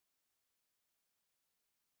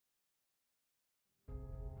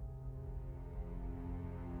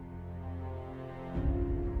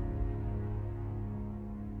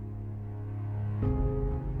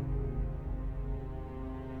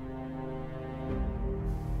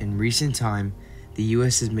In recent time, the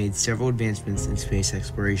U.S. has made several advancements in space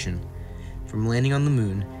exploration, from landing on the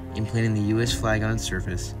moon and planting the U.S. flag on its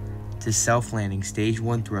surface, to self-landing Stage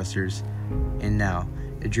 1 thrusters, and now,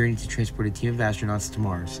 a journey to transport a team of astronauts to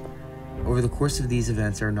Mars. Over the course of these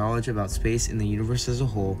events, our knowledge about space and the universe as a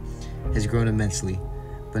whole has grown immensely,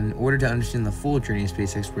 but in order to understand the full journey of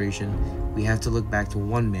space exploration, we have to look back to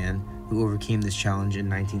one man who overcame this challenge in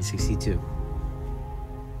 1962.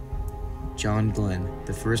 John Glenn,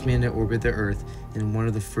 the first man to orbit the Earth and one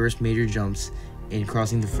of the first major jumps in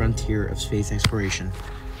crossing the frontier of space exploration.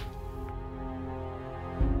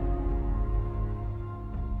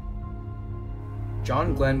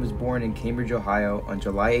 John Glenn was born in Cambridge, Ohio on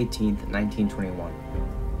July 18, 1921.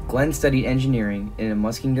 Glenn studied engineering in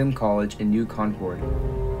Muskingum College in New Concord.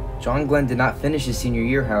 John Glenn did not finish his senior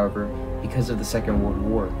year, however, because of the Second World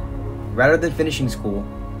War. Rather than finishing school,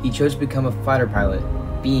 he chose to become a fighter pilot,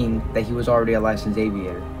 being that he was already a licensed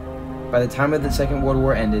aviator. By the time of the Second World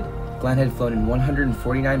War ended, Glenn had flown in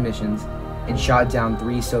 149 missions and shot down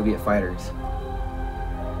 3 Soviet fighters.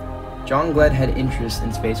 John Glenn had interest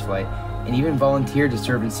in spaceflight and even volunteered to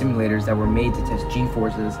serve in simulators that were made to test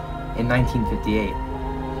G-forces in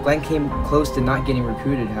 1958. Glenn came close to not getting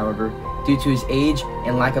recruited, however, due to his age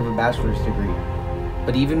and lack of a bachelor's degree.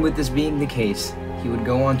 But even with this being the case, he would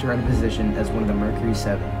go on to earn a position as one of the Mercury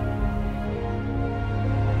 7.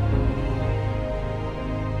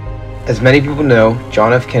 As many people know,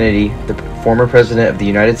 John F. Kennedy, the former president of the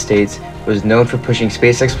United States, was known for pushing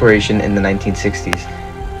space exploration in the 1960s.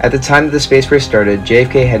 At the time that the space race started,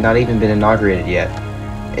 JFK had not even been inaugurated yet.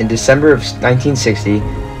 In December of 1960,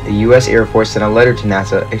 the U.S. Air Force sent a letter to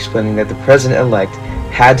NASA explaining that the president-elect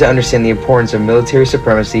had to understand the importance of military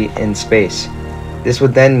supremacy in space. This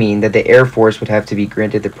would then mean that the Air Force would have to be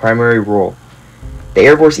granted the primary role. The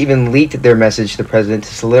Air Force even leaked their message to the president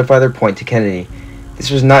to solidify their point to Kennedy. This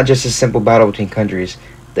was not just a simple battle between countries.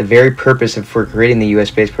 The very purpose for creating the U.S.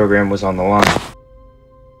 space program was on the line.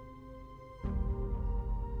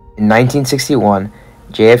 In 1961,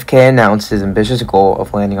 JFK announced his ambitious goal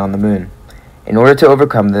of landing on the moon. In order to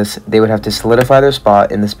overcome this, they would have to solidify their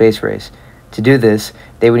spot in the space race. To do this,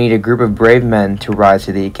 they would need a group of brave men to rise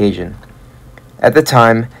to the occasion. At the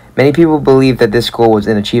time, many people believed that this goal was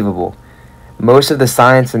unachievable. Most of the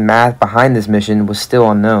science and math behind this mission was still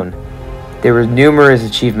unknown. There were numerous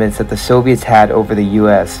achievements that the Soviets had over the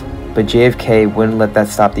US, but JFK wouldn't let that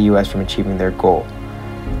stop the US from achieving their goal.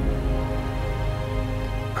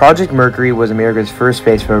 Project Mercury was America's first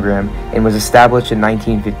space program and was established in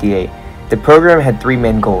 1958. The program had 3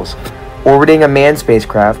 main goals: orbiting a manned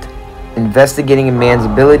spacecraft, investigating a man's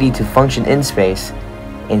ability to function in space,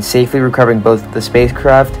 and safely recovering both the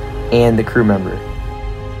spacecraft and the crew member.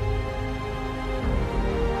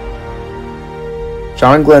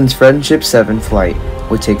 John Glenn's Friendship 7 flight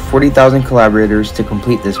would take 40,000 collaborators to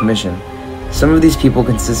complete this mission. Some of these people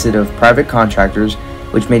consisted of private contractors,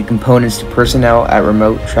 which made components to personnel at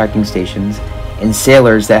remote tracking stations, and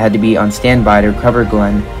sailors that had to be on standby to recover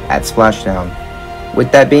Glenn at splashdown.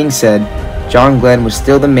 With that being said, John Glenn was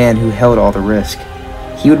still the man who held all the risk.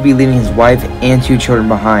 He would be leaving his wife and 2 children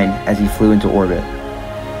behind as he flew into orbit.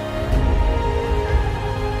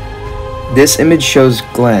 This image shows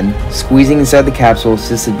Glenn squeezing inside the capsule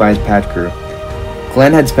assisted by his pad crew.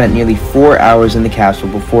 Glenn had spent nearly 4 hours in the capsule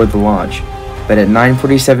before the launch, but at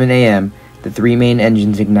 9:47 a.m., the 3 main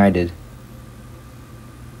engines ignited.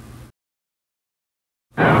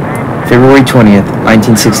 February 20th,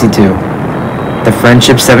 1962. The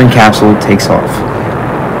Friendship 7 capsule takes off.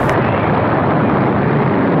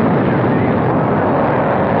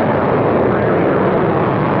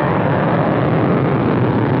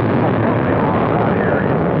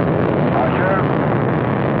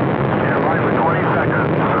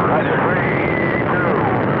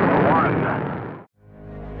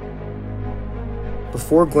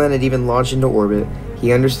 Before Glenn had even launched into orbit,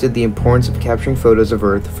 he understood the importance of capturing photos of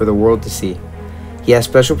Earth for the world to see. He asked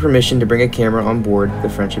special permission to bring a camera on board the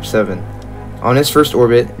Friendship 7. On his first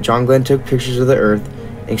orbit, John Glenn took pictures of the Earth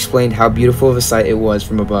and explained how beautiful of a sight it was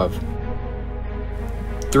from above.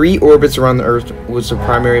 3 orbits around the Earth was the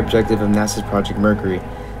primary objective of NASA's Project Mercury.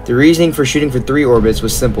 The reasoning for shooting for 3 orbits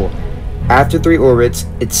was simple. After 3 orbits,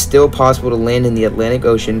 it's still possible to land in the Atlantic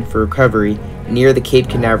Ocean for recovery near the Cape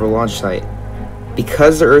Canaveral launch site.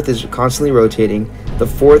 Because the Earth is constantly rotating, the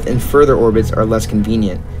 4th and further orbits are less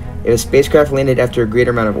convenient. If a spacecraft landed after a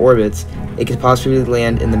greater amount of orbits, it could possibly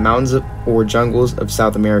land in the mountains or jungles of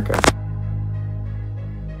South America.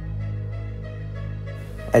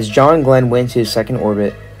 As John Glenn went to his second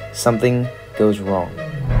orbit, something goes wrong.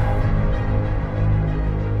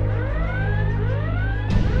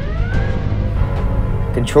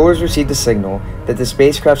 Controllers received a signal that the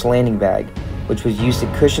spacecraft's landing bag, which was used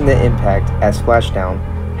to cushion the impact at splashdown,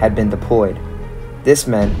 had been deployed. This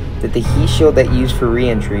meant that the heat shield that used for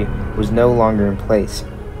re-entry was no longer in place.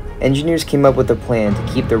 Engineers came up with a plan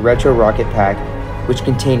to keep the retro rocket pack, which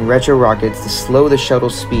contained retro rockets to slow the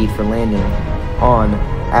shuttle's speed for landing, on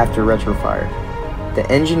after retrofire. The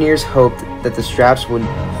engineers hoped that the straps would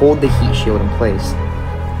hold the heat shield in place.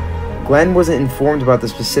 Glenn wasn't informed about the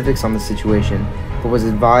specifics on the situation, but was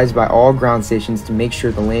advised by all ground stations to make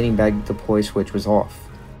sure the landing bag deploy switch was off.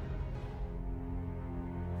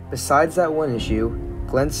 Besides that one issue,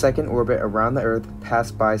 Glenn's second orbit around the Earth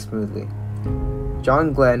passed by smoothly.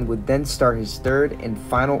 John Glenn would then start his third and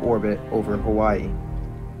final orbit over Hawaii.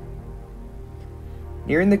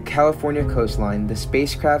 Nearing the California coastline, the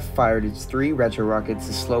spacecraft fired its 3 retro rockets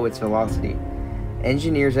to slow its velocity.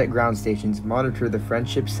 Engineers at ground stations monitored the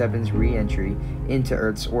Friendship 7's re-entry into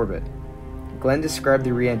Earth's orbit. Glenn described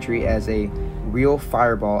the re-entry as a real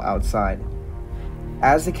fireball outside.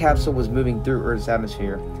 As the capsule was moving through Earth's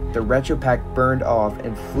atmosphere, the retro pack burned off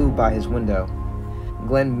and flew by his window.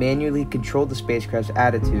 Glenn manually controlled the spacecraft's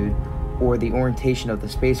attitude, or the orientation of the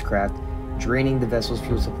spacecraft, draining the vessel's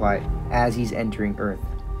fuel supply as he's entering Earth.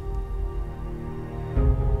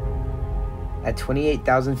 At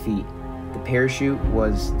 28,000 feet, the parachute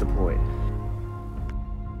was deployed.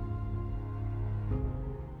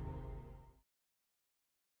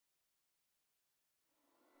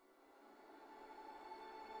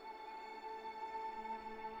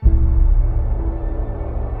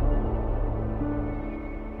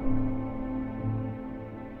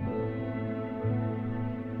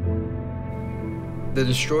 The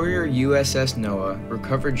destroyer USS Noah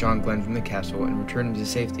recovered John Glenn from the capsule and returned him to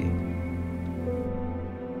safety.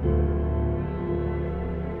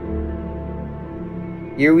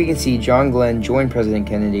 Here we can see John Glenn join President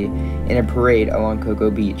Kennedy in a parade along Cocoa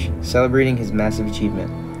Beach, celebrating his massive achievement.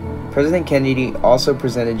 President Kennedy also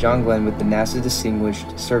presented John Glenn with the NASA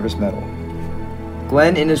Distinguished Service Medal.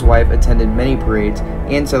 Glenn and his wife attended many parades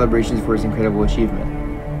and celebrations for his incredible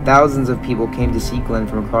achievement. Thousands of people came to see Glenn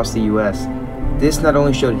from across the U.S. This not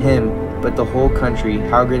only showed him, but the whole country,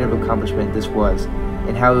 how great of an accomplishment this was,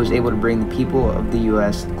 and how it was able to bring the people of the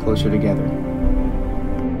U.S. closer together.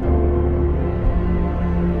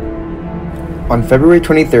 On February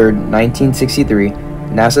 23, 1963,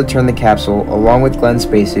 NASA turned the capsule, along with Glenn's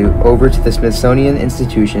spacesuit, over to the Smithsonian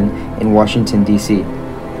Institution in Washington, D.C.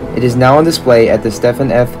 It is now on display at the Stephen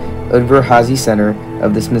F. Udvar-Hazy Center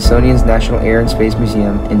of the Smithsonian's National Air and Space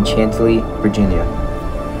Museum in Chantilly, Virginia.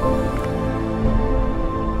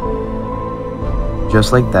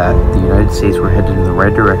 Just like that, the United States were headed in the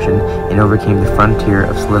right direction and overcame the frontier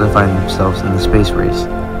of solidifying themselves in the space race.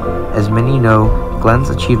 As many know, Glenn's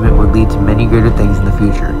achievement would lead to many greater things in the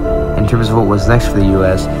future. In terms of what was next for the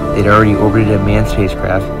U.S., they'd already orbited a manned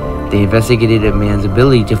spacecraft, they investigated a man's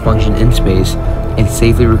ability to function in space, and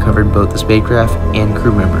safely recovered both the spacecraft and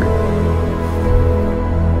crew member.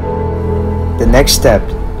 The next step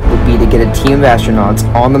would be to get a team of astronauts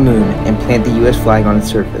on the moon and plant the U.S. flag on its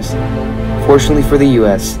surface. Fortunately for the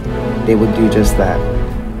U.S., they would do just that.